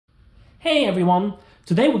Hey everyone!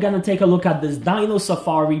 Today we're gonna take a look at this Dino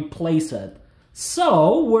Safari playset.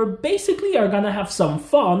 So, we're basically gonna have some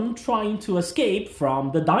fun trying to escape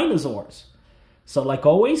from the dinosaurs. So like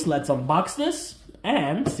always, let's unbox this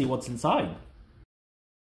and see what's inside.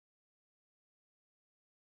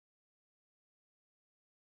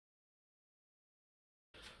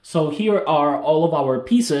 So here are all of our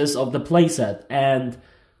pieces of the playset, and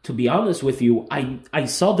to be honest with you, I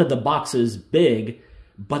saw that the box is big,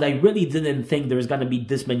 but I really didn't think there's gonna be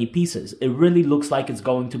this many pieces. It really looks like it's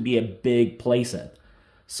going to be a big playset.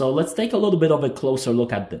 So let's take a little bit of a closer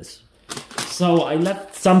look at this. So I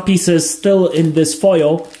left some pieces still in this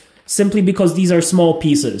foil, simply because these are small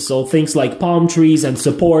pieces. So things like palm trees and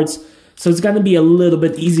supports. So it's gonna be a little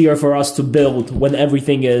bit easier for us to build when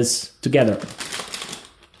everything is together.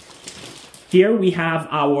 Here we have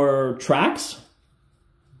our tracks.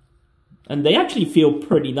 And they actually feel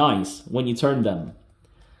pretty nice when you turn them.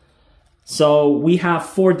 So we have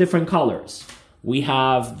 4 different colors. We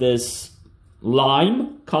have this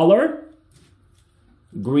lime color,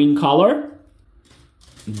 green color,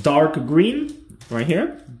 dark green right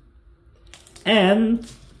here, and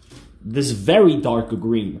this very dark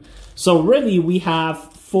green. So really we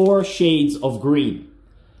have 4 shades of green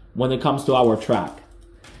when it comes to our track.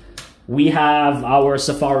 We have our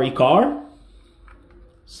safari car.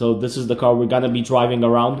 So this is the car we're gonna be driving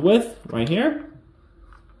around with right here.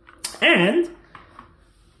 And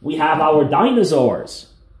we have our dinosaurs.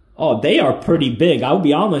 Oh, they are pretty big. I'll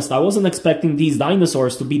be honest, I wasn't expecting these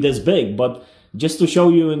dinosaurs to be this big, but just to show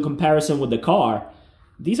you in comparison with the car,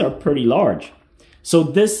 these are pretty large. So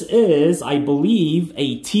this is, I believe,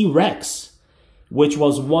 a T-Rex, which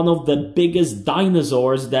was one of the biggest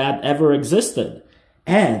dinosaurs that ever existed.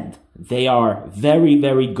 And they are very,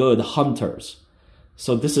 very good hunters.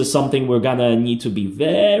 So this is something we're gonna need to be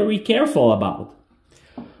very careful about.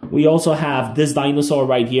 We also have this dinosaur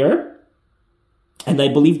right here. And I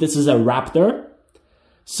believe this is a raptor.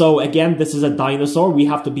 So again, this is a dinosaur we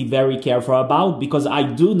have to be very careful about, because I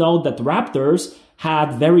do know that raptors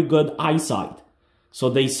had very good eyesight. So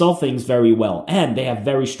they saw things very well, and they have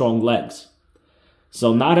very strong legs.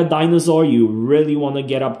 So not a dinosaur you really want to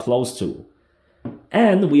get up close to.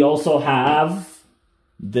 And we also have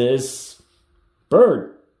this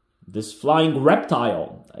bird, this flying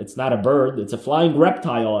reptile. It's not a bird, it's a flying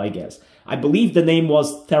reptile, I guess. I believe the name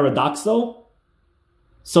was pterodactyl.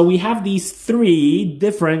 So we have these 3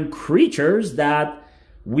 different creatures that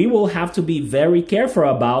we will have to be very careful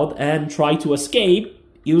about and try to escape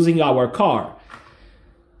using our car.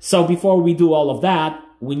 So before we do all of that,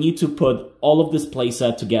 we need to put all of this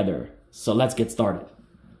playset together. So let's get started.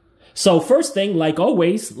 So first thing, like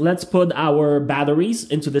always, let's put our batteries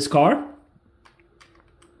into this car.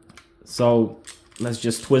 So let's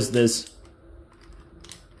just twist this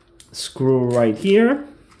screw right here.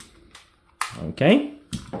 Okay.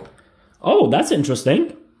 Oh, that's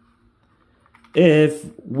interesting. If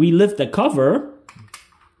we lift the cover,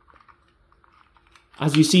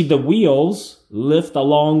 as you see, the wheels lift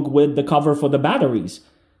along with the cover for the batteries.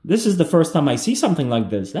 This is the first time I see something like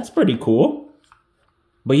this. That's pretty cool.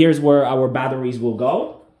 But here's where our batteries will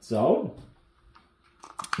go. So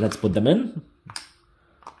let's put them in.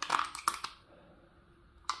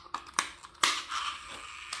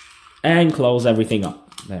 And close everything up.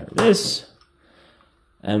 There it is.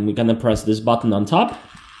 And we're gonna press this button on top.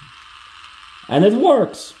 And it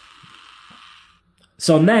works.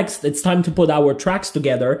 So next, it's time to put our tracks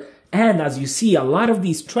together. And as you see, a lot of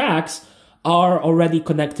these tracks are already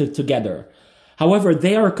connected together. However,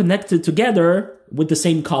 they are connected together with the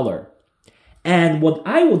same color. And what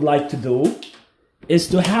I would like to do is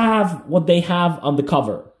to have what they have on the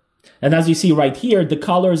cover. And as you see right here, the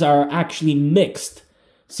colors are actually mixed.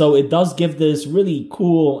 So it does give this really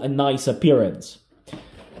cool and nice appearance.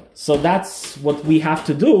 So that's what we have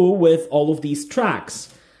to do with all of these tracks.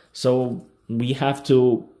 So we have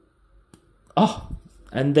to... Oh,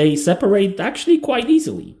 and they separate actually quite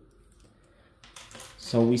easily.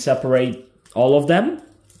 So we separate all of them.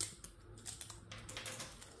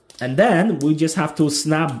 And then we just have to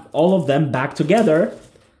snap all of them back together.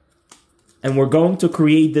 And we're going to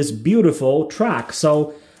create this beautiful track.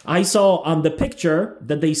 So I saw on the picture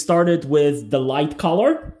that they started with the light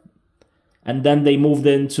color and then they moved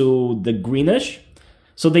into the greenish.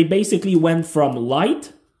 So they basically went from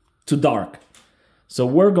light to dark. So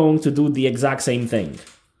we're going to do the exact same thing.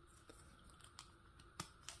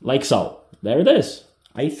 Like so. There it is.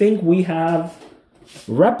 I think we have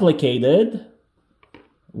replicated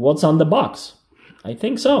what's on the box. I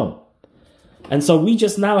think so. And so we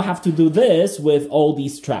just now have to do this with all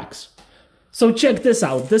these tracks. So check this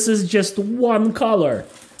out. This is just one color.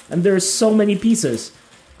 And there's so many pieces.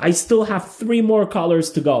 I still have 3 more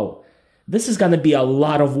colors to go. This is gonna be a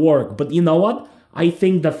lot of work, but you know what? I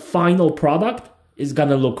think the final product is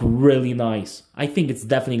gonna look really nice. I think it's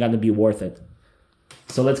definitely gonna be worth it.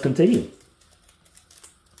 So let's continue.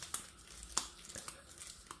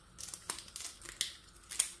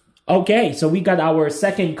 Okay, so we got our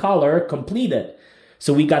second color completed.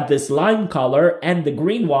 So we got this lime color and the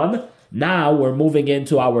green one. Now we're moving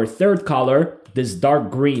into our third color, this dark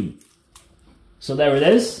green. So there it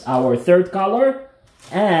is, our third color.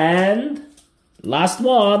 And last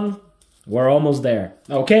one. We're almost there.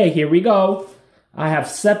 Okay, here we go. I have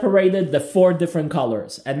separated the 4 different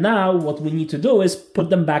colors. And now what we need to do is put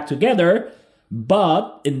them back together,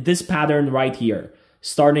 but in this pattern right here.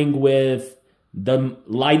 Starting with the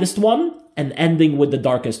lightest one and ending with the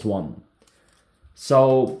darkest one.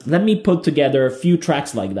 So let me put together a few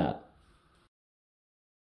tracks like that.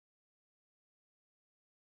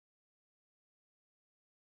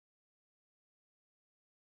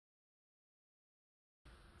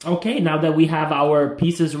 Okay, now that we have our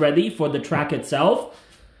pieces ready for the track itself,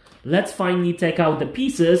 let's finally take out the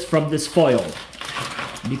pieces from this foil,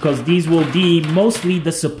 because these will be mostly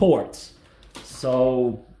the supports.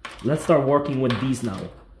 So let's start working with these now.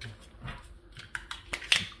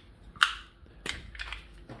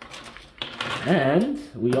 And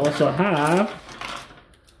we also have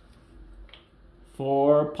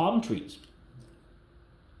 4 palm trees.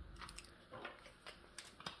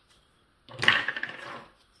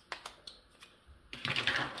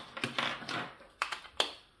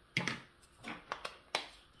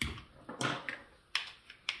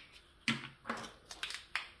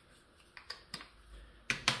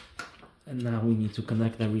 And now we need to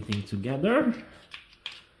connect everything together.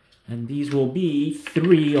 And these will be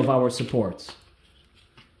 3 of our supports.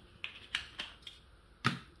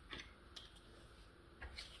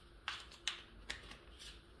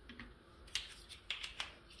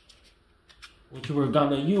 Which we're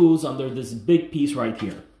gonna use under this big piece right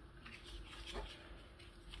here.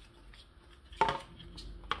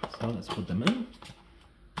 So let's put them in.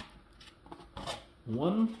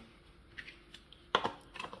 1,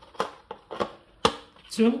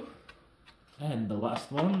 2, and the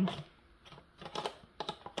last one,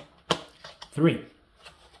 3.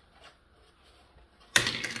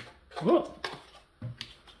 Whoa,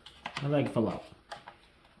 my leg fell out.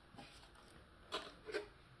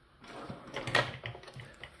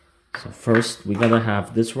 So first we're gonna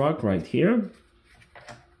have this rock right here.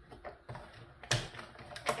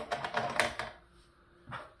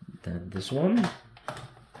 Then this one.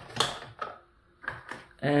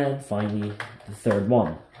 And finally the third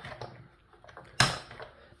one.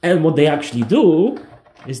 And what they actually do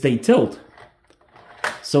is they tilt.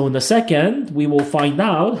 So in a second we will find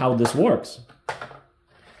out how this works.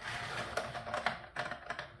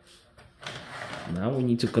 Now we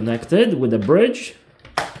need to connect it with a bridge.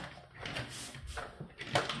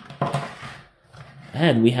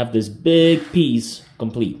 And we have this big piece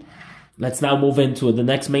complete. Let's now move into the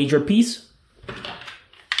next major piece.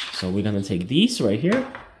 So we're gonna take these right here.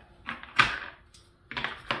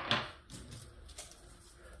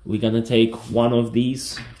 We're gonna take one of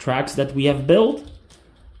these tracks that we have built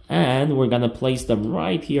and we're gonna place them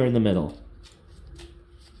right here in the middle.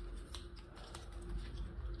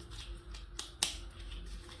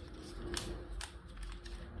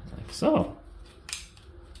 Like so.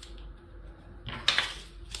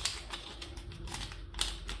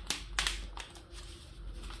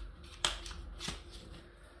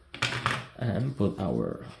 And put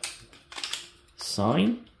our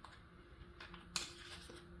sign.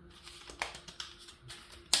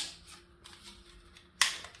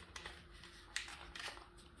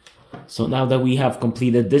 So now that we have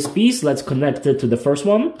completed this piece, let's connect it to the first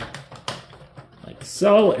one. Like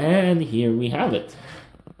so, and here we have it.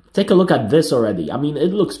 Take a look at this already. I mean,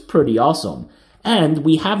 it looks pretty awesome. And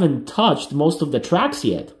we haven't touched most of the tracks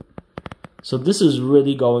yet. So this is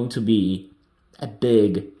really going to be a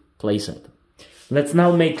big playset. Let's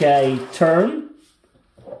now make a turn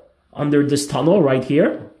under this tunnel right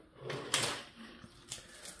here.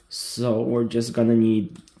 So we're just gonna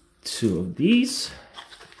need 2 of these.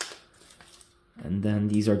 And then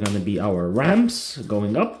these are gonna be our ramps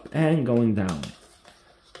going up and going down.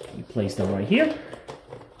 We place them right here.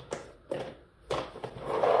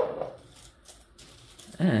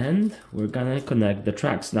 And we're gonna connect the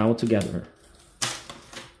tracks now together.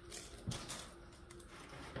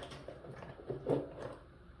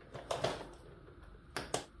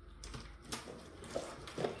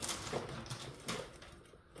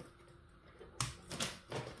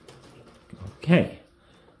 Okay,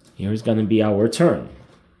 here's gonna be our turn.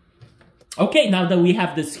 Okay, now that we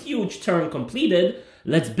have this huge turn completed,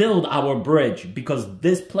 let's build our bridge, because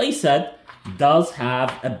this playset does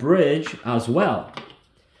have a bridge as well.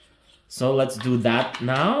 So let's do that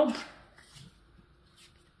now.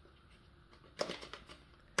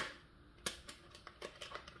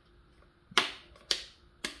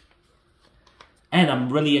 And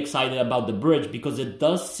I'm really excited about the bridge because it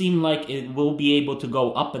does seem like it will be able to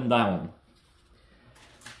go up and down.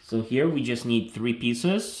 So here we just need 3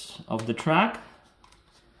 pieces of the track.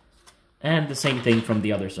 And the same thing from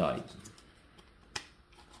the other side.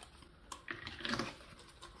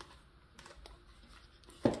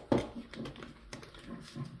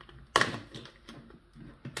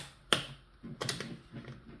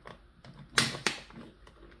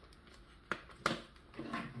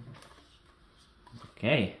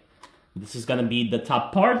 Okay, this is gonna be the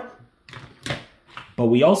top part, but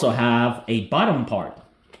we also have a bottom part.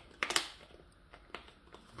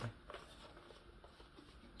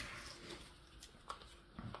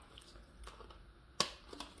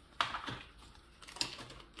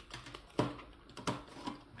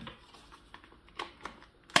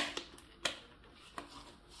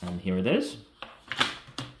 And here it is.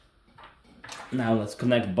 Now let's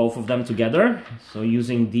connect both of them together. So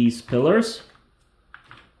using these pillars.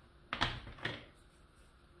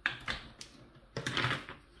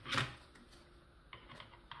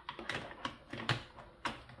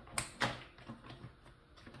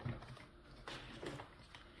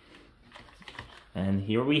 And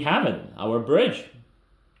here we have it, our bridge.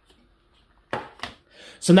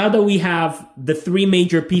 So now that we have the 3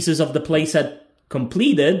 major pieces of the playset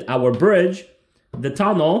completed, our bridge, the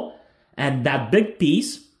tunnel, and that big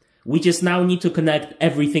piece, we just now need to connect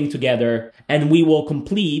everything together and we will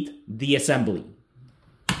complete the assembly.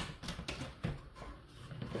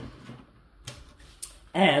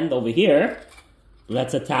 And over here,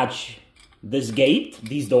 let's attach this gate,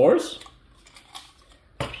 these doors.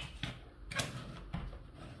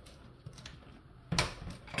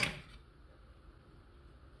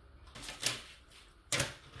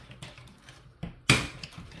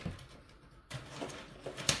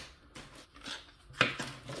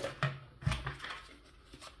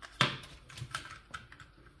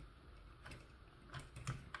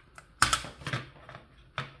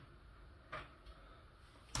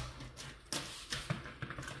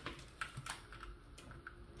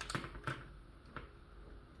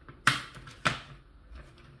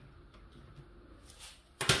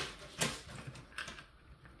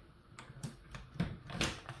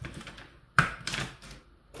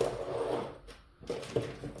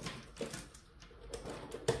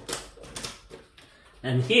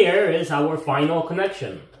 And here is our final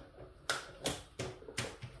connection.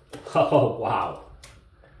 Oh, wow.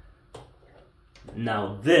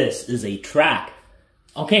 Now this is a track.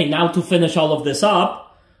 Okay, now to finish all of this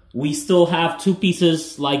up, we still have 2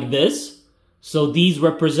 pieces like this. So these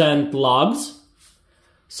represent logs.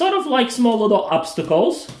 Sort of like small little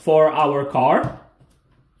obstacles for our car.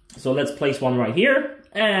 So let's place one right here.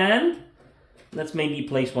 And let's maybe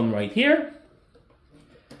place one right here.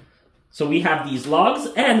 So we have these logs,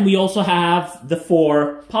 and we also have the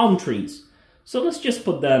 4 palm trees. So let's just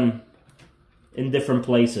put them in different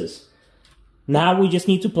places. Now we just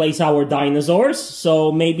need to place our dinosaurs.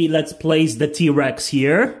 So maybe let's place the T-Rex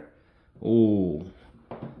here. Ooh.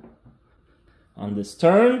 On this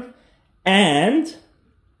turn. And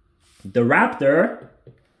the raptor.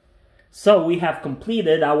 So we have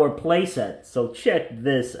completed our playset. So check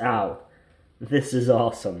this out. This is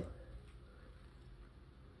awesome.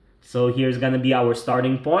 So here's gonna be our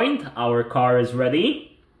starting point. Our car is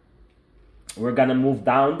ready. We're gonna move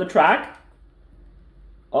down the track.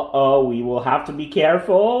 Uh-oh, we will have to be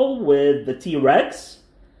careful with the T-Rex.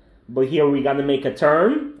 But here we're gonna make a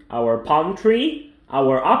turn. Our palm tree,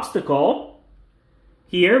 our obstacle.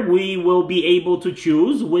 Here we will be able to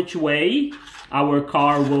choose which way our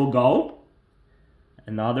car will go.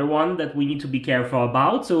 Another one that we need to be careful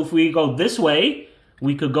about. So if we go this way,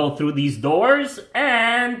 we could go through these doors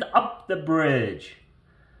and up the bridge.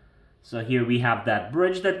 So here we have that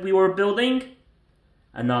bridge that we were building.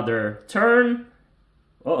 Another turn.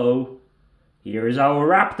 Uh-oh. Here is our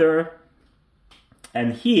raptor.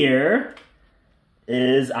 And here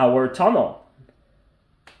is our tunnel.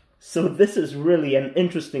 So this is really an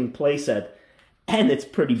interesting playset. And it's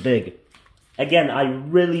pretty big. Again, I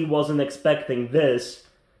really wasn't expecting this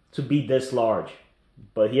to be this large.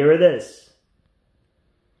 But here it is.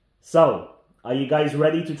 So, are you guys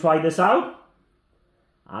ready to try this out?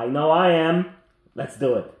 I know I am. Let's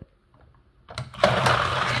do it.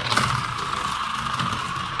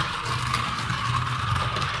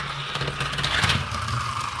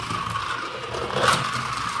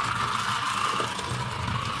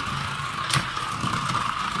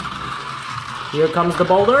 Here comes the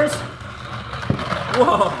boulders.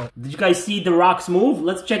 Whoa! Did you guys see the rocks move?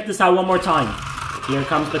 Let's check this out one more time. Here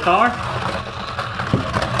comes the car.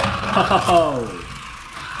 Oh!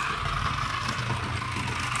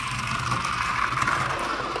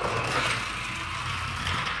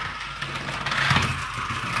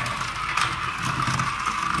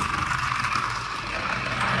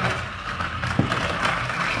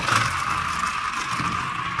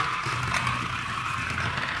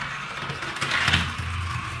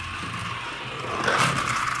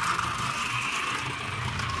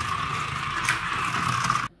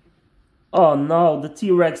 Oh no, the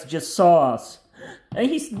T-Rex just saw us. And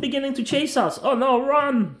he's beginning to chase us. Oh no,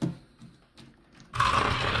 run!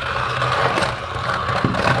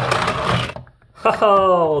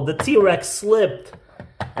 Oh, the T-Rex slipped.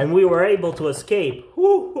 And we were able to escape.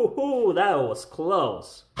 Whoo, that was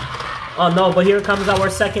close. Oh no, but here comes our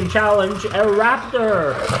second challenge, a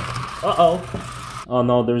raptor. Uh-oh. Oh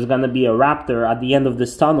no, there's gonna be a raptor at the end of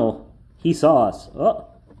this tunnel. He saw us. Oh,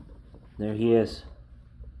 there he is.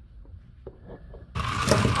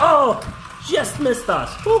 Oh, just missed us.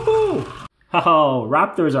 Woohoo! Oh,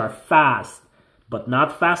 raptors are fast, but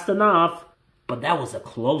not fast enough. But that was a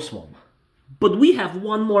close one. But we have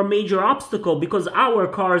one more major obstacle because our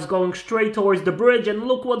car is going straight towards the bridge and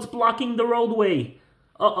look what's blocking the roadway.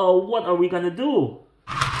 Uh-oh, what are we gonna do?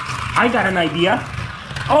 I got an idea.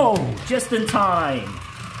 Oh, just in time.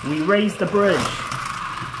 We raised the bridge.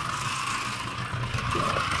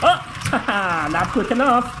 Oh, haha, not quick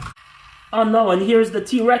enough. Oh no, and here's the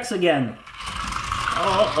T-Rex again.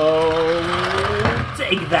 Uh-oh.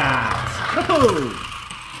 Take that. Woohoo!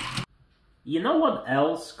 You know what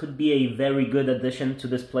else could be a very good addition to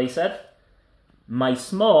this playset? My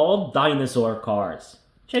small dinosaur cars.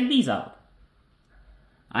 Check these out.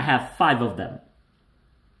 I have 5 of them.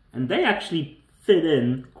 And they actually fit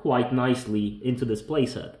in quite nicely into this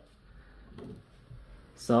playset.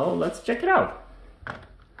 So let's check it out.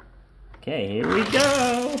 Okay, here we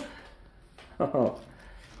go.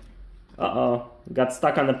 Uh-oh, got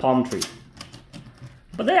stuck on the palm tree.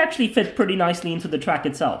 But they actually fit pretty nicely into the track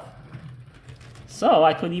itself. So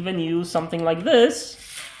I could even use something like this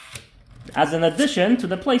as an addition to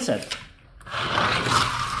the playset.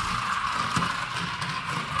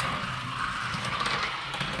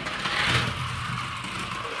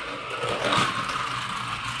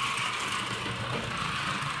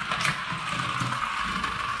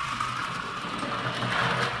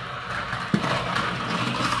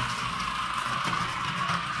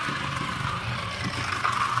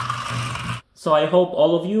 So I hope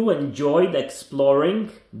all of you enjoyed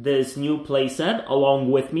exploring this new playset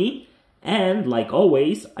along with me. And like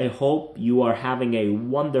always, I hope you are having a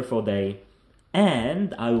wonderful day.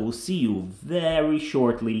 And I will see you very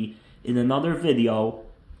shortly in another video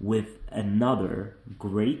with another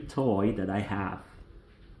great toy that I have.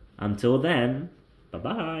 Until then,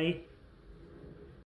 bye-bye.